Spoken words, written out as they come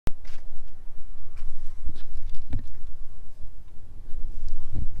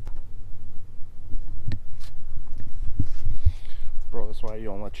That's why you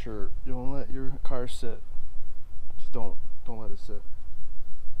don't let your car sit. Just don't let it sit.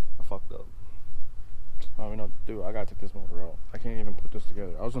 I fucked up. I don't even know what to do. I gotta take this motor out. I can't even put this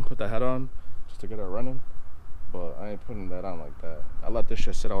together. I was gonna put the head on just to get it running, but I ain't putting that on like that. I let this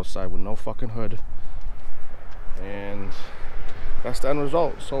shit sit outside with no fucking hood, and that's the end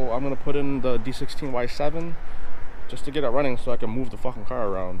result. So I'm gonna put in the D16Y7 just to get it running so I can move the fucking car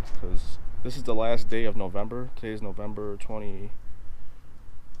around, because this is the last day of November. Today's November 29th.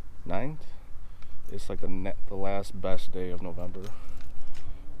 It's like the last best day of November.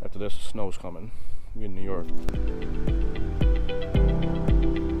 After this, snow's coming. We're in New York.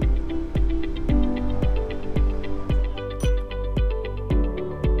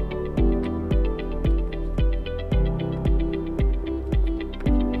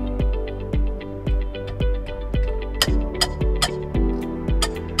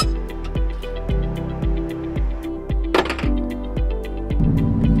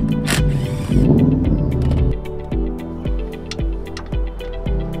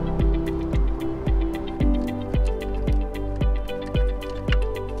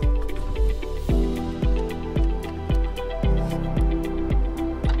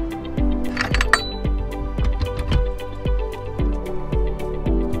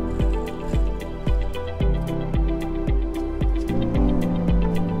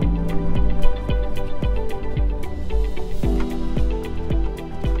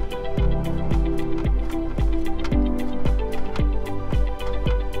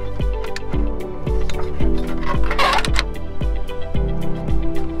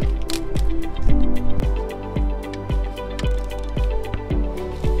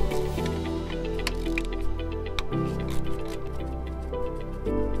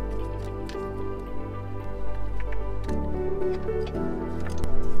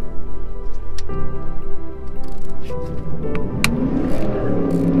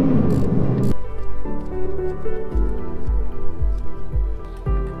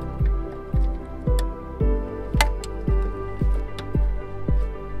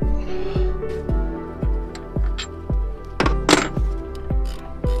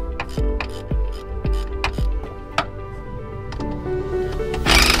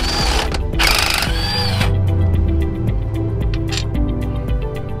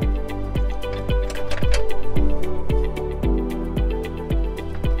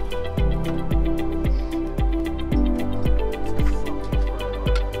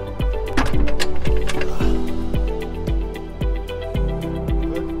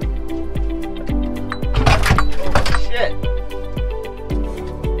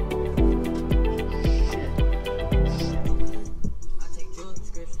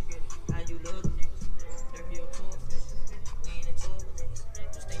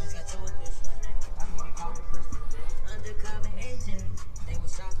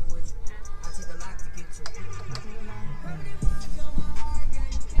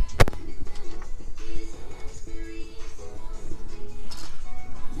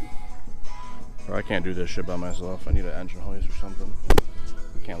 I can't do this shit by myself. I need an engine hoist or something.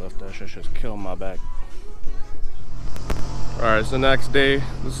 I can't lift that shit. It's just killing my back. Alright, it's the next day.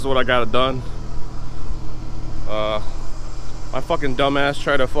 This is what I got done. My fucking dumbass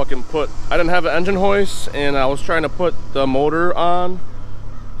tried to fucking I didn't have an engine hoist, and I was trying to put the motor on,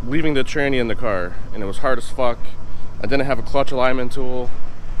 leaving the tranny in the car, and it was hard as fuck. I didn't have a clutch alignment tool.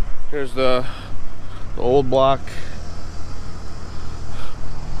 Here's the old block.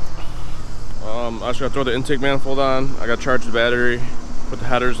 I just gotta throw the intake manifold on. I gotta charge the battery, put the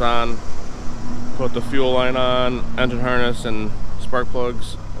headers on, put the fuel line on, engine harness, and spark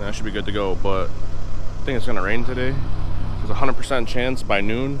plugs, and that should be good to go. But I think it's gonna rain today. There's a 100% chance by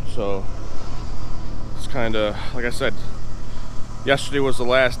noon, so it's kind of, like I said, yesterday was the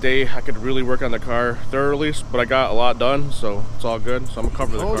last day I could really work on the car thoroughly, but I got a lot done, so it's all good. So I'm gonna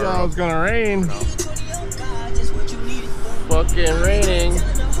cover the car. Oh, it's gonna rain. Fucking raining.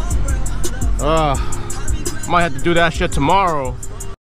 Might have to do that shit tomorrow.